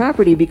on their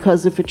property,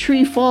 because if a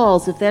tree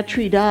falls, if that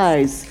tree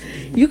dies,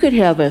 you could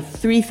have a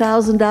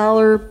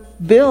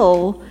 $3,000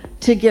 bill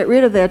to get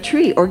rid of that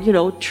tree. Or,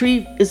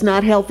 tree is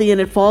not healthy and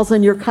it falls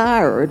on your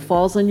car, or it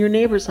falls on your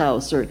neighbor's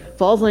house, or it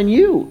falls on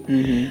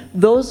you.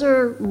 Those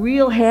are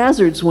real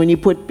hazards when you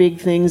put big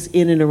things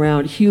in and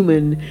around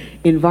human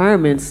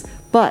environments.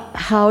 But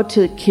how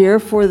to care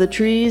for the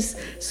trees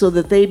so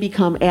that they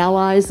become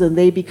allies and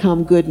they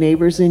become good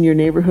neighbors in your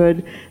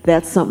neighborhood,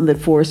 that's something that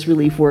Forest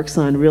Relief works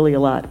on really a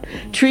lot.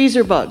 Trees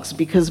are bugs,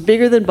 because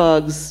bigger than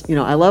bugs,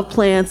 I love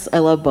plants, I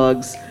love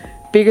bugs.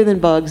 Bigger than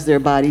bugs, their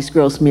bodies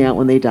gross me out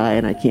when they die,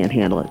 and I can't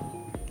handle it.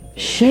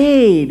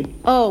 Shade.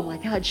 Oh my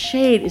God,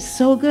 shade is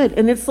so good.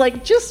 And it's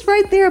like just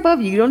right there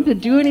above you. You don't have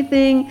to do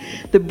anything.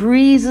 The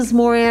breeze is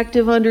more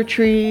active under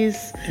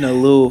trees. And a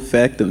little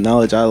fact of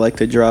knowledge I like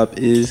to drop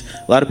is,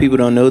 a lot of people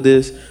don't know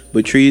this,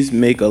 but trees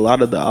make a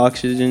lot of the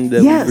oxygen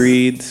that we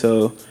breathe.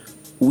 So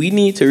we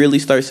need to really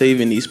start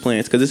saving these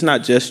plants, because it's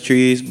not just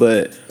trees,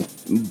 but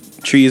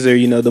trees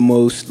are, the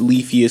most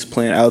leafiest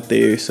plant out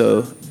there,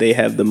 so they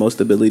have the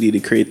most ability to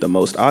create the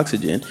most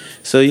oxygen.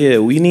 So yeah,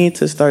 we need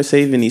to start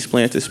saving these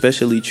plants,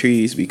 especially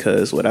trees,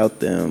 because without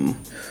them,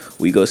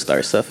 we go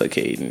start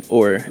suffocating.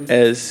 Or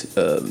as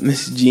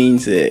Miss Jean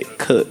said,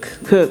 cook.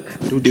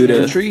 Do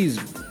the trees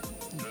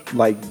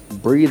like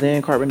breathe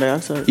in carbon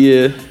dioxide?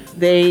 Yeah.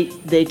 They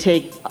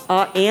take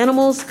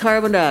animals'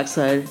 carbon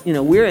dioxide.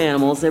 We're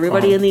animals,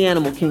 everybody in the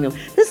animal kingdom.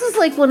 This is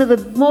like one of the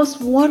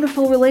most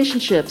wonderful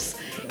relationships.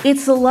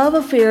 It's a love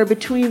affair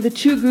between the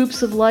two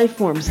groups of life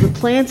forms, the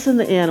plants and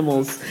the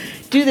animals.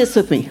 Do this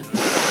with me.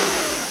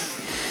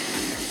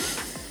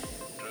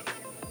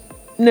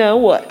 Now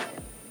what?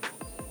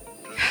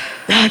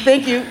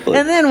 Thank you.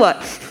 And then what?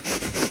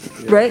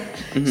 Right?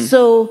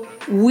 So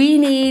we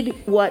need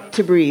what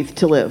to breathe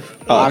to live?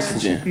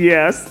 Oxygen.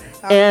 Yes.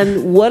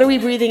 And what are we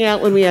breathing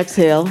out when we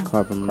exhale?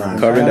 Carbon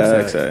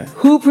dioxide.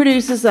 Who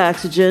produces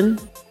oxygen?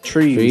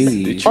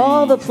 Trees.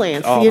 All the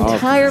plants, the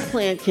entire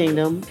plant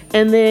kingdom,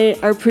 and they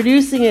are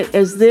producing it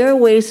as their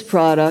waste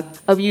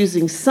product of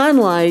using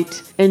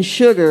sunlight and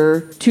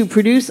sugar to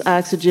produce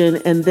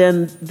oxygen, and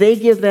then they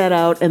give that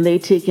out and they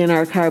take in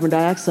our carbon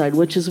dioxide,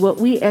 which is what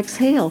we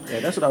exhale. Yeah,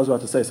 that's what I was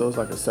about to say. So it's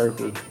like a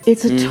circle.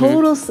 It's a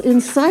total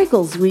in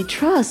cycles. We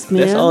trust,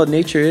 man. That's all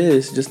nature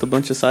is, just a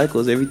bunch of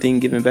cycles,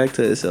 everything giving back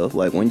to itself.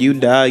 Like when you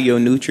die,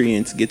 your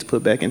nutrients get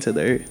put back into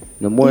the earth.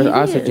 The more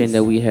oxygen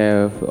that we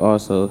have,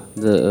 also,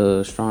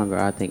 the stronger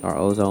I think our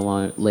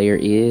ozone layer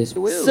is.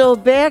 So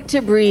back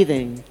to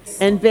breathing,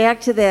 and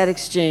back to that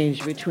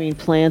exchange between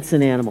plants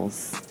and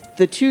animals.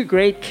 The two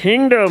great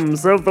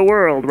kingdoms of the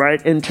world,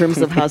 right, in terms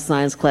of how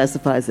science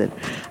classifies it.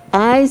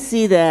 I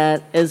see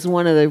that as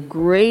one of the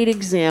great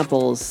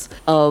examples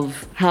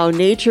of how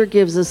nature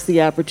gives us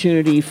the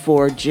opportunity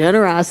for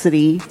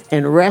generosity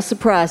and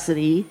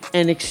reciprocity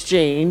and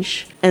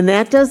exchange. And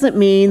that doesn't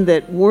mean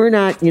that we're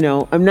not,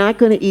 I'm not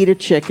going to eat a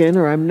chicken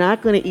or I'm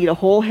not going to eat a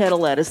whole head of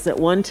lettuce at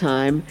one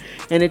time.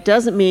 And it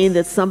doesn't mean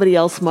that somebody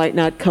else might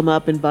not come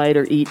up and bite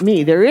or eat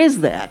me. There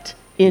is that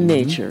in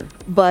nature.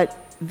 But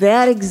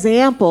that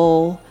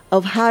example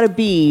of how to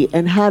be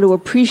and how to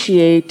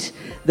appreciate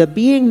the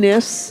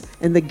beingness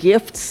and the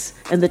gifts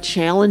and the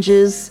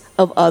challenges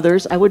of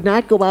others. I would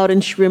not go out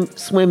and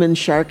swim in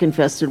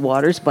shark-infested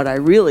waters, but I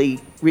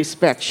really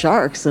respect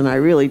sharks and I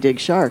really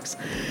dig sharks.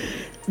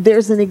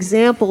 There's an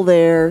example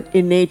there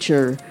in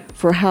nature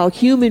for how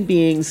human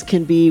beings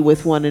can be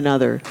with one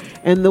another.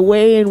 And the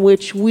way in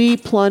which we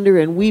plunder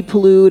and we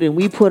pollute and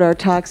we put our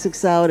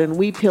toxics out and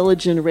we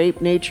pillage and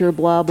rape nature,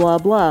 blah, blah,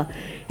 blah.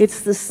 It's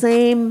the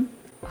same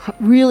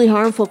really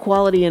harmful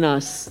quality in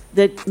us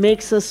that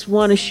makes us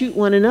want to shoot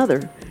one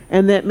another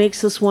and that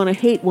makes us want to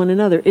hate one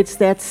another. It's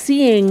that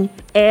seeing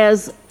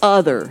as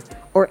other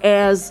or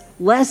as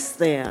less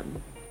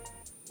than.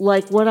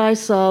 Like what I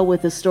saw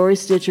with the story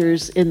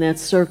stitchers in that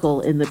circle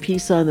in the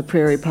Peace on the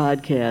Prairie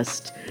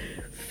podcast,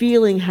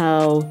 feeling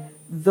how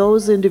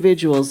those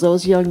individuals,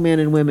 those young men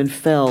and women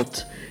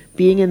felt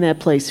being in that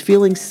place,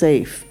 feeling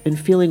safe and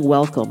feeling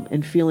welcome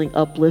and feeling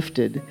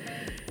uplifted,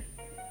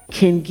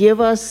 can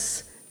give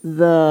us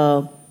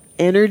the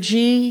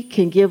energy,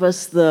 can give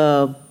us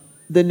the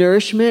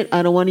nourishment.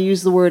 I don't want to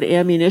use the word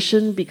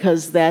ammunition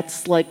because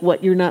that's like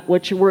what you're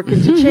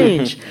working to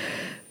change.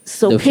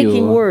 So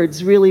picking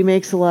words really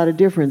makes a lot of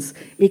difference.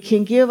 It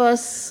can give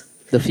us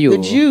the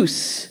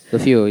juice,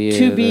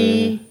 to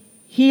be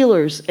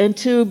healers and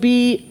to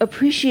be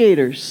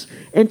appreciators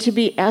and to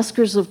be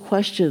askers of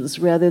questions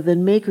rather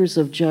than makers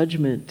of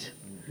judgment.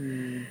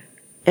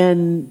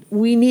 And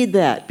we need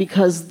that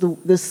because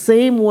the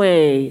same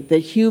way that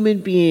human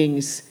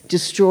beings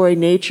destroy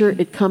nature,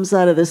 it comes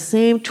out of the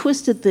same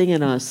twisted thing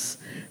in us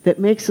that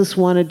makes us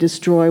want to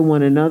destroy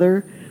one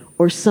another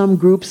or some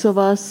groups of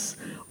us,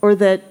 or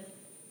that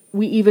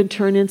we even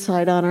turn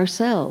inside on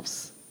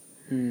ourselves.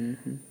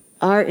 Mm-hmm.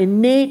 Our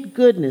innate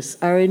goodness,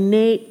 our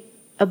innate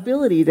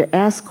ability to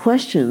ask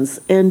questions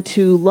and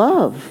to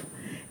love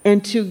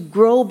and to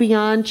grow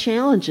beyond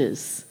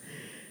challenges.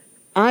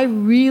 I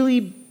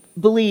really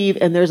believe,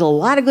 and there's a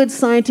lot of good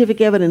scientific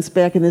evidence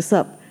backing this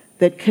up,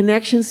 that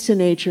connections to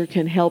nature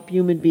can help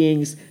human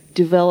beings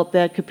develop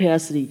that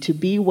capacity to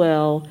be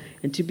well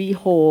and to be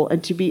whole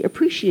and to be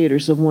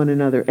appreciators of one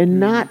another and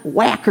not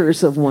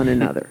whackers of one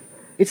another.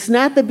 It's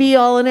not the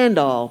be-all and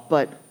end-all,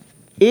 but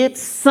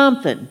it's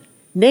something.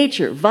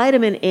 Nature,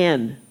 vitamin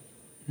N.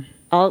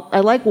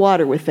 I like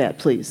water with that,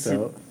 please.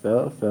 Felt.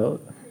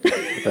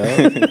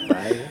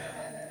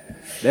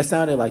 That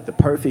sounded like the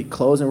perfect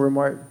closing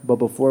remark, but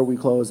before we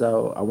close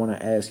out, I want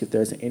to ask if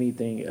there's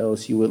anything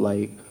else you would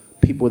like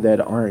people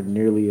that aren't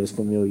nearly as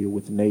familiar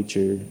with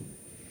nature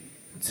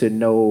to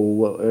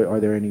know. Are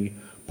there any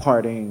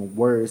parting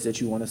words that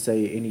you want to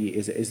say?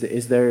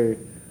 Is there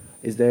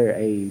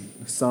a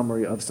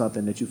summary of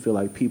something that you feel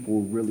like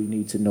people really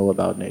need to know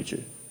about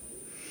nature?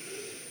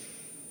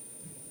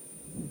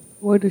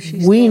 Where does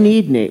she start? We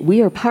need nature.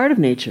 We are part of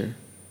nature.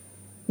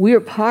 We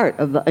are part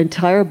of the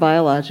entire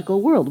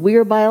biological world. We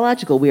are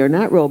biological. We are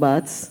not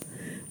robots.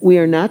 We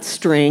are not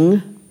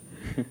string.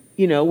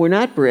 We're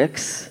not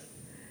bricks.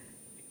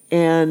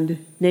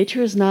 And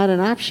nature is not an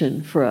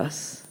option for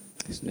us.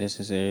 It's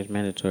necessary. It's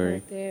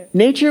mandatory.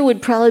 Nature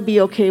would probably be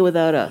okay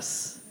without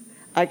us.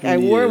 I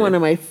wore one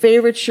of my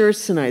favorite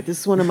shirts tonight. This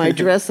is one of my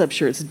dress-up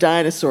shirts,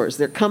 dinosaurs.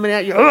 They're coming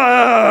at you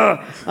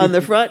on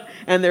the front,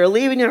 and they're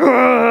leaving you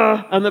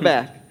on the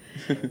back.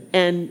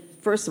 And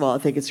first of all, I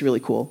think it's really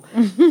cool.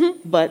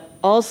 But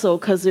also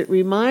because it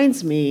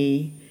reminds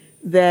me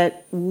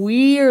that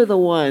we are the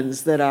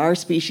ones, that our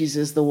species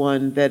is the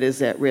one that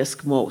is at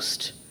risk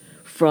most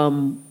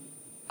from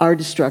our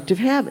destructive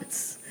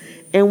habits.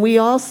 And we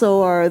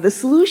also are the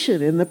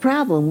solution in the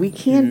problem. We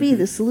can be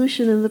the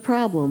solution in the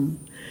problem.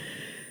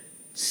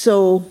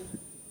 So,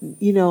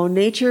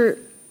 nature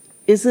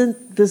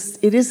isn't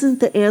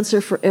the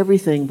answer for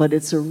everything, but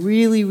it's a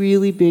really,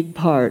 really big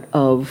part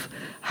of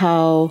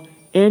how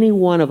any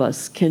one of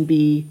us can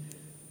be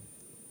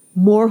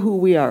more who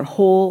we are,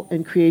 whole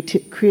and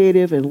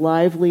creative and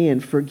lively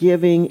and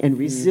forgiving and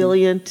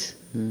resilient.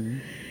 Mm-hmm.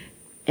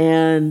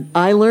 And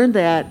I learned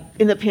that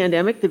in the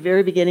pandemic, the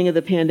very beginning of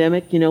the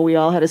pandemic. We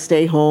all had to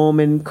stay home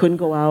and couldn't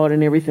go out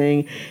and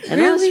everything.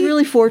 And I was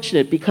really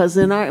fortunate because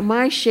in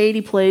my shady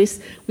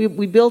place,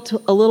 we built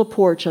a little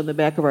porch on the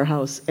back of our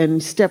house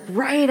and stepped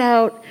right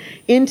out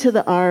into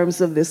the arms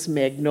of this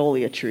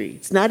magnolia tree.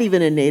 It's not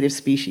even a native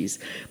species.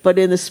 But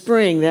in the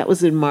spring, that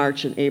was in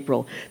March and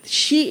April,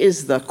 she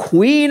is the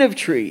queen of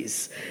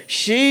trees.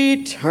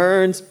 She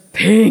turns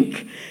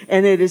pink.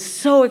 And it is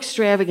so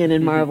extravagant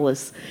and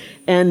marvelous.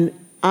 And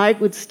I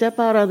would step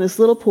out on this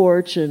little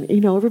porch and,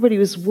 everybody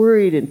was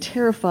worried and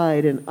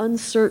terrified and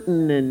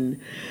uncertain and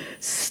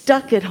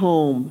stuck at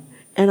home.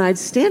 And I'd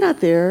stand out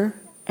there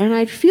and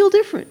I'd feel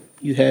different.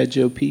 You had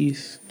your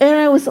piece. And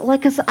I was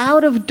like, it's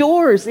out of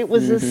doors. It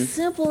was as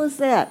simple as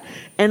that.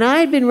 And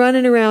I'd been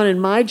running around in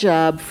my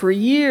job for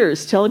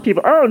years telling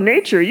people, oh,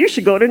 nature, you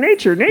should go to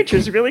nature.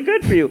 Nature's really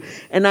good for you.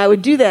 And I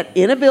would do that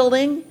in a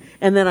building,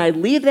 and then I'd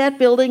leave that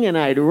building, and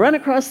I'd run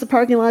across the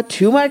parking lot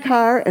to my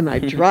car, and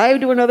I'd drive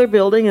to another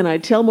building, and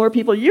I'd tell more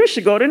people, you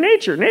should go to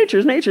nature.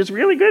 Nature's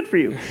really good for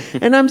you.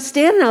 And I'm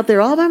standing out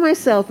there all by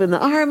myself in the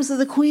arms of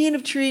the queen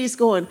of trees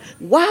going,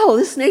 wow,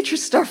 this nature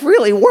stuff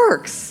really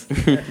works.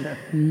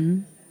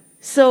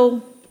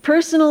 So,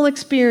 personal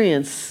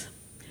experience.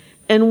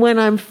 And when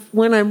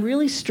I'm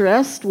really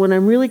stressed, when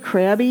I'm really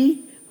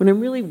crabby, when I'm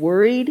really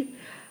worried,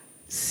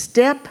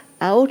 step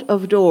out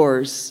of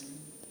doors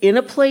in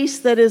a place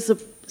that is a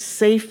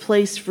safe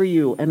place for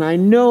you. And I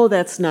know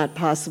that's not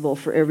possible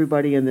for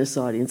everybody in this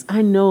audience.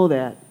 I know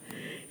that.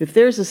 If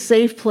there's a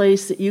safe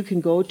place that you can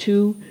go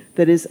to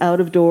that is out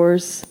of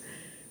doors,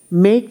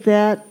 make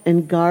that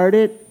and guard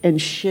it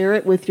and share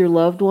it with your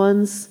loved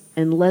ones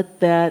and let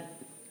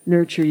that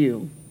nurture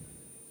you.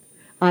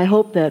 I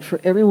hope that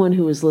for everyone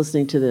who is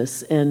listening to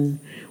this,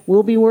 and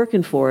we'll be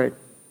working for it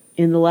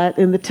in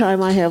the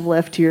time I have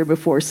left here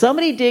before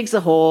somebody digs a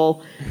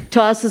hole,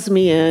 tosses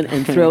me in,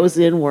 and throws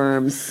in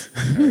worms.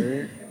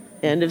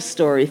 End of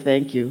story.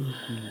 Thank you.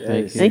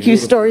 Thank you,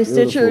 Story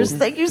Stitchers.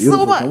 Thank you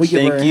so much.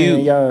 Thank you.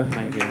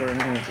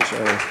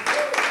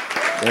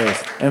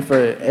 Yes. And for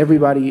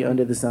everybody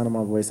under the sound of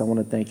my voice, I want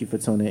to thank you for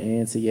tuning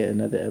in to yet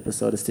another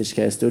episode of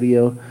StitchCast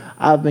Studio.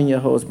 I've been your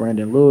host,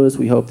 Brandon Lewis.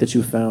 We hope that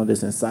you found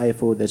this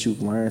insightful, that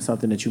you've learned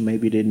something that you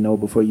maybe didn't know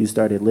before you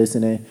started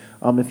listening.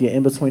 If you're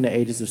in between the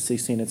ages of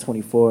 16 and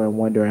 24 and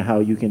wondering how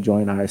you can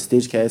join our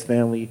StitchCast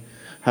family,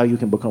 how you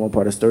can become a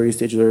part of Story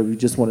Stitchers, or if you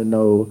just want to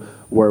know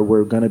where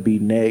we're going to be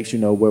next,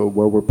 where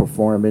we're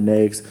performing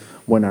next,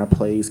 when our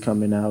play's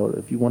coming out.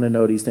 If you want to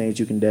know these things,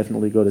 you can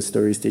definitely go to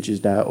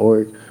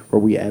storystitches.org, where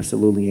we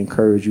absolutely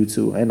encourage you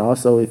to. And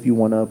also, if you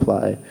want to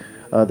apply,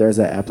 there's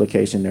an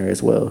application there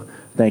as well.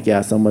 Thank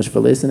y'all so much for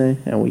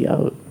listening, and we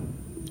out.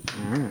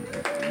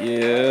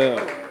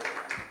 Yeah.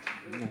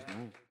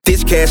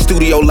 StitchCast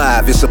Studio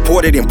Live is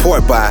supported in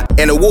part by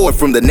an award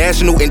from the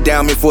National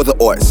Endowment for the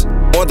Arts.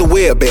 On the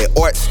web at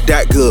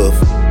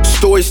arts.gov.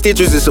 Story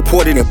Stitchers is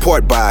supported in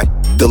part by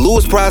the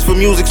Lewis Prize for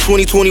Music's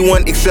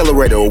 2021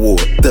 Accelerator Award.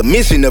 The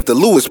mission of the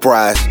Lewis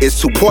Prize is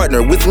to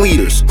partner with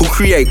leaders who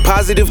create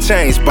positive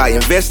change by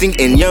investing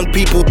in young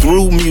people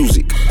through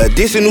music.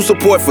 Additional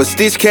support for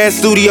StitchCast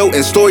Studio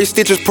and Story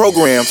Stitchers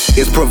programs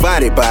is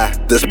provided by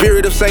the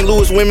Spirit of St.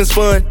 Louis Women's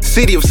Fund,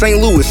 City of St.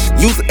 Louis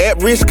Youth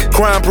at-Risk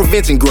Crime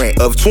Prevention Grant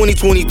of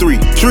 2023,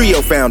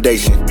 Trio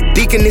Foundation,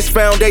 Deaconess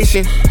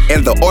Foundation,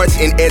 and the Arts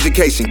and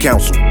Education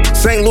Council.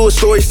 St. Louis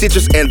Story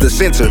Stitchers and the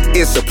Center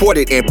is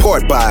supported in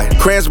part by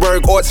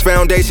Kransberg Arts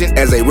Foundation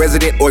as a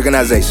resident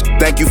organization.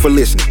 Thank you for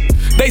listening.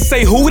 They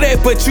say who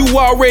that, but you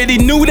already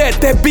knew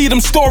that. That be them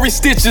Story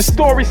Stitchers.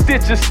 Story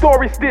Stitchers,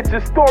 Story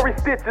Stitchers, Story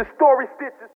Stitchers, Story Stitchers.